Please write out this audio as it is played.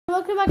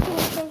back to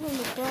my show from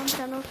the Brown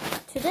channel.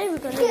 Today we're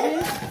gonna do.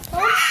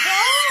 Oh,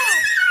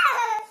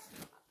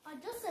 I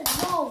just said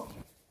no.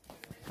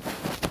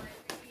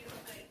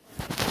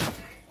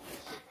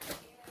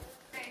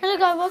 Hello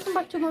guys, welcome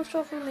back to my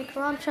show from the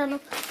Brown channel.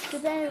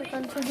 Today we're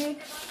going to do.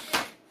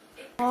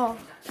 Oh.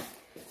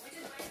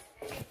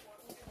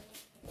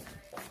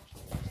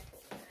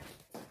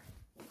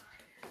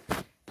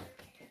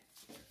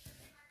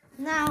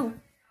 Now.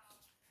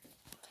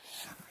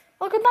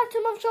 Welcome back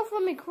to my show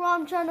from the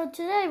Brown channel.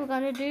 Today we're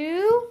gonna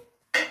do.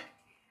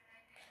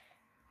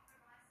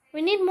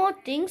 We need more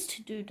things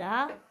to do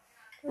that.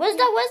 Where's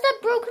that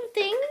broken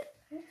thing?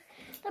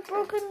 That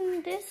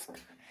broken disc?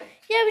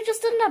 Yeah, we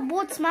just done that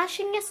board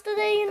smashing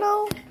yesterday, you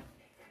know.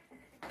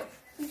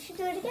 You should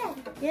do it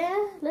again.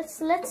 Yeah, let's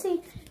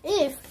see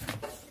if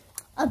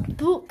a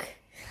book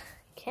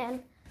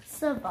can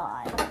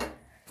survive.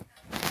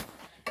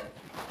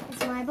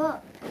 It's my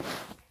book.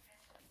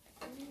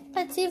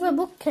 Let's see if a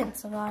book can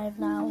survive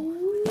now.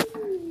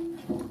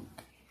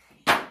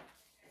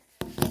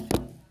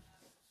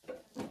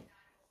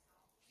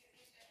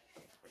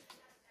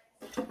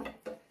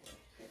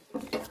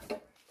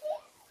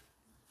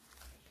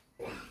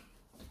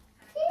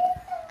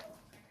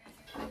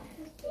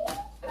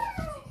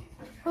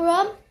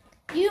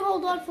 You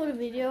hold on for the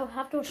video. I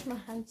have to wash my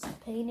hands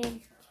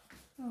painting.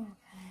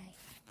 Okay.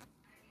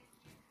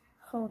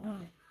 Hold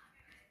on.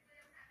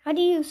 How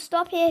do you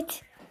stop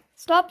it?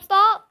 Stop.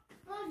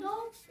 No,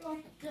 don't stop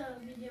the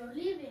video.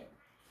 Leave it.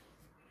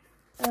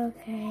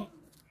 Okay.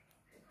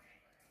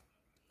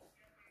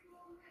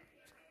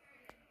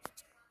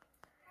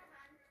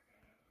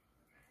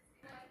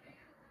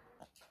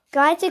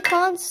 Guys, it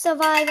can't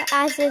survive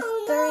as a 3.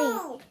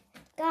 No.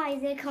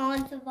 Guys, it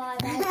can't survive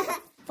as a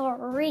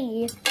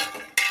 3.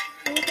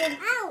 You can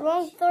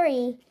roll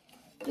 3.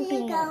 You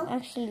can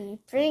actually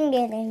bring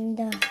it in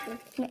the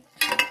mix.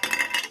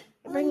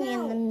 Bring it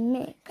in the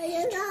mix.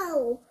 I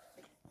know.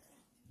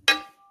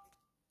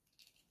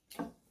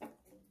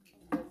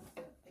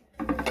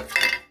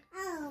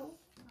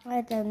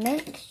 With the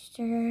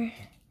mixture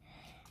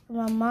of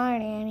my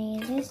Marnie,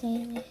 this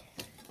is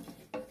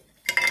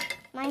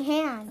my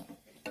hand.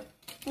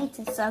 Needs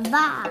to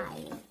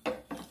survive.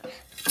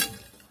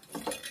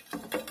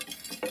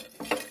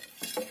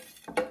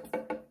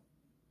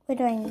 We're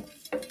doing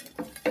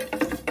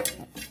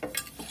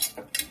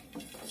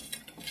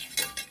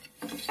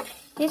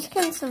this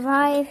can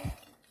survive.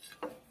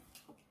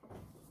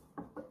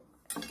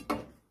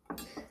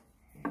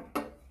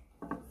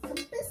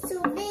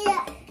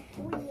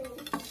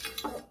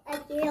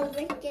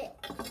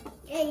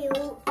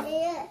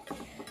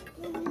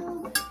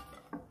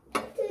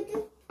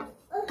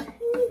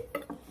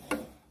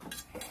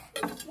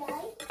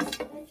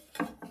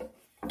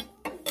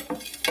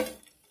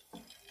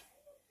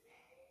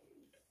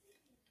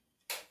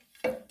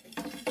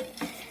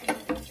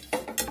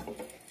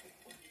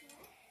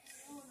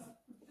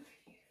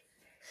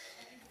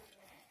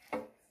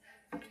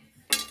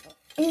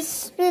 It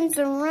spins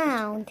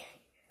around.